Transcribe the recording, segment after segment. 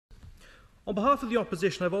On behalf of the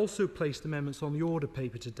opposition, I've also placed amendments on the order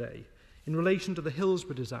paper today in relation to the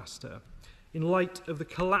Hillsborough disaster, in light of the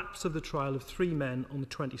collapse of the trial of 3 men on the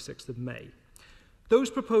 26th of May. Those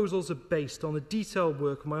proposals are based on the detailed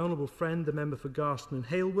work of my honourable friend, the member for Garston and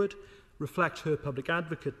Halewood, reflect her Public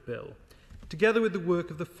Advocate Bill, together with the work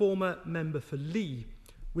of the former member for Lee,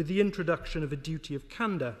 with the introduction of a duty of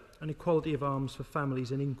candour and equality of arms for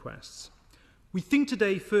families in inquests. We think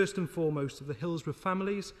today first and foremost of the Hillsborough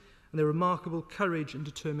families and their remarkable courage and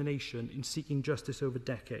determination in seeking justice over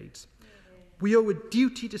decades. We owe a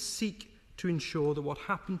duty to seek to ensure that what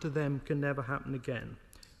happened to them can never happen again.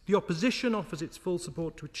 The opposition offers its full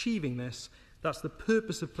support to achieving this. That's the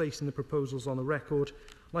purpose of placing the proposals on the record,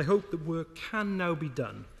 and I hope that work can now be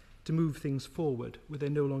done to move things forward with there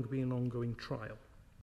no longer being an ongoing trial.